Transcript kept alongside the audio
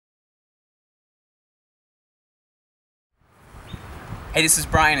Hey, this is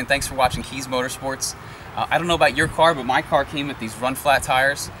Brian, and thanks for watching Kies Motorsports. I don't know about your car, but my car came with these RunFlat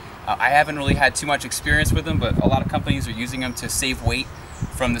tires. I haven't really had too much experience with them, but a lot of companies are using them to save weight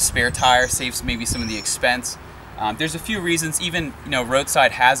from the spare tire, saves maybe some of the expense. There's a few reasons, even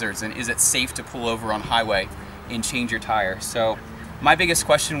roadside hazards, and is it safe to pull over on highway and change your tire? So my biggest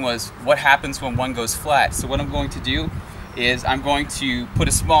question was, what happens when one goes flat? So what I'm going to do is I'm going to put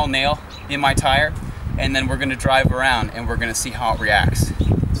a small nail in my tire, and then we're going to drive around and we're going to see how it reacts.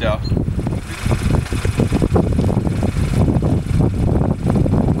 So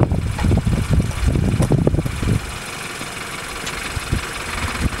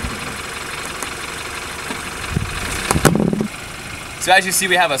as you see,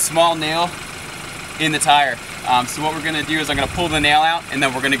 we have a small nail in the tire. So what we're going to do is I'm going to pull the nail out, and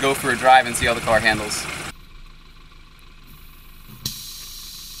then we're going to go for a drive and see how the car handles.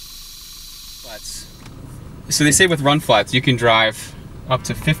 So they say with RunFlats you can drive up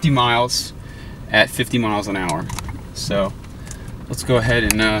to 50 miles at 50 miles an hour. So let's go ahead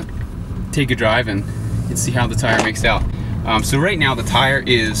and take a drive and see how the tire makes out. So right now the tire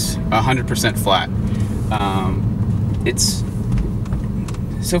is 100% flat. It's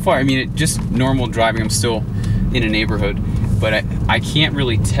so far, I mean, just normal driving. I'm still in a neighborhood, but I can't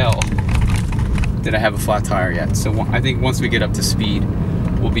really tell that I have a flat tire yet. So I think once we get up to speed,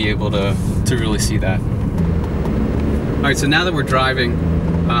 we'll be able to really see that. All right, so now that we're driving,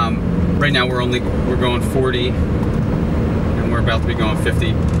 right now we're going 40, and we're about to be going 50.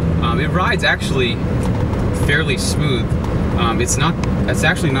 It rides actually fairly smooth. It's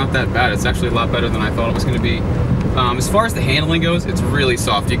actually not that bad. It's actually a lot better than I thought it was going to be. As far as the handling goes, it's really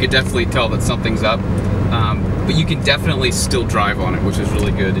soft. You could definitely tell that something's up, but you can definitely still drive on it, which is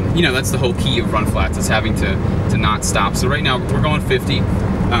really good. And that's the whole key of RunFlats, is having to not stop. So right now we're going 50,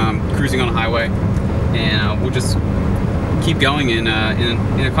 cruising on a highway, and we'll just keep going. In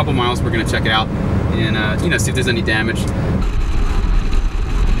a couple miles, we're going to check it out and see if there's any damage.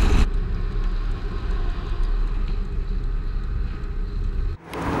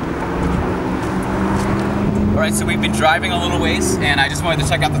 Alright, so we've been driving a little ways, and I just wanted to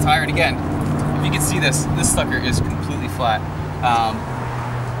check out the tire. And again, if you can see this sucker is completely flat.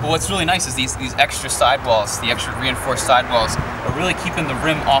 But what's really nice is these extra sidewalls, the extra reinforced sidewalls, are really keeping the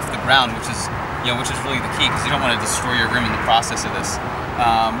rim off the ground, which is really the key, because you don't want to destroy your rim in the process of this.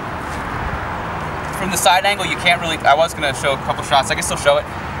 From the side angle, you can't really. I was going to show a couple shots. I can still show it.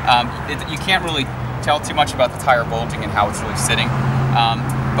 You can't really tell too much about the tire bulging and how it's really sitting.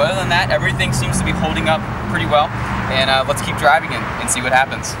 But other than that, everything seems to be holding up pretty well, and let's keep driving and see what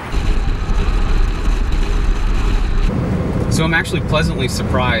happens. So I'm actually pleasantly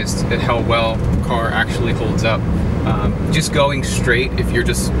surprised at how well the car actually holds up. Just going straight, if you're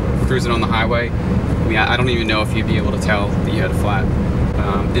just cruising on the highway, I mean, I don't even know if you'd be able to tell that you had a flat.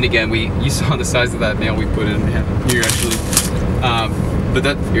 And again, you saw the size of that nail we put in here actually,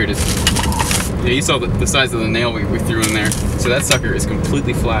 but here it is. Yeah, you saw the size of the nail we threw in there. So that sucker is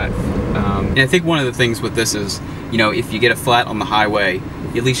completely flat. And I think one of the things with this is, if you get a flat on the highway,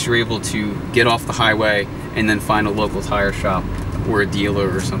 at least you're able to get off the highway and then find a local tire shop or a dealer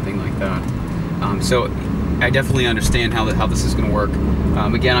or something like that. So I definitely understand how this is going to work.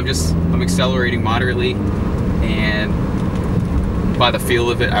 Again, I'm accelerating moderately, and by the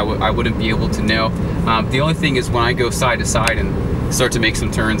feel of it, I wouldn't be able to know. The only thing is, when I go side to side and start to make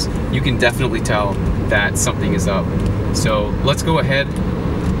some turns, you can definitely tell that something is up. So let's go ahead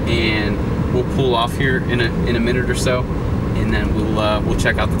and we'll pull off here in a minute or so, and then we'll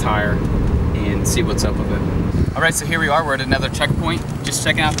check out the tire and see what's up with it. All right, so here we are. We're at another checkpoint, just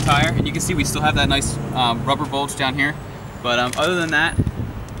checking out the tire, and you can see we still have that nice rubber bulge down here. But other than that,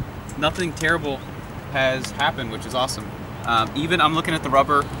 nothing terrible has happened, which is awesome. Even I'm looking at the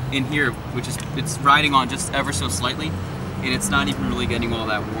rubber in here, which it's riding on just ever so slightly, and it's not even really getting all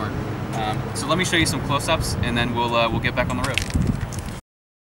that worn. So let me show you some close-ups, and then we'll get back on the road.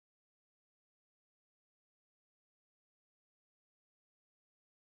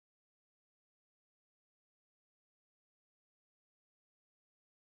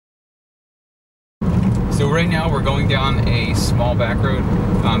 So right now we're going down a small back road,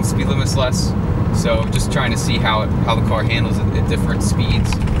 speed limit's less, so just trying to see how the car handles at different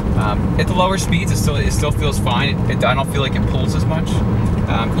speeds. At the lower speeds, it still feels fine. I don't feel like it pulls as much.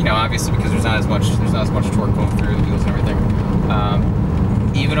 Obviously because there's not as much torque going through the wheels and everything.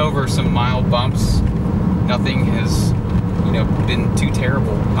 Even over some mild bumps, nothing has been too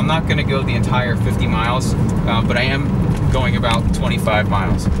terrible. I'm not going to go the entire 50 miles, but I am going about 25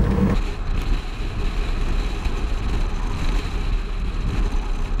 miles.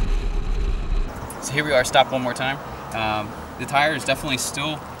 So here we are, stopped one more time. the tire is definitely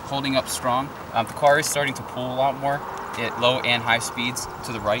still holding up strong. The car is starting to pull a lot more at low and high speeds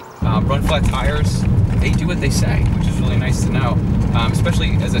to the right. RunFlat tires, they do what they say, which is really nice to know.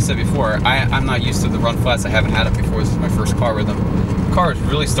 Especially, as I said before, I'm not used to the RunFlats. I haven't had it before. This is my first car with them. The car is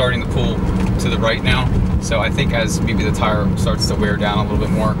really starting to pull to the right now. So I think as maybe the tire starts to wear down a little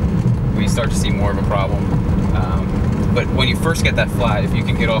bit more, we start to see more of a problem. But when you first get that flat, if you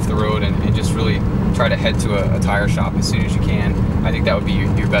can get off the road and just really try to head to a tire shop as soon as you can, I think that would be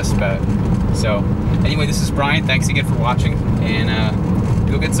your best bet. So anyway, this is Brian. Thanks again for watching,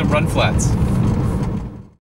 and go get some RunFlats.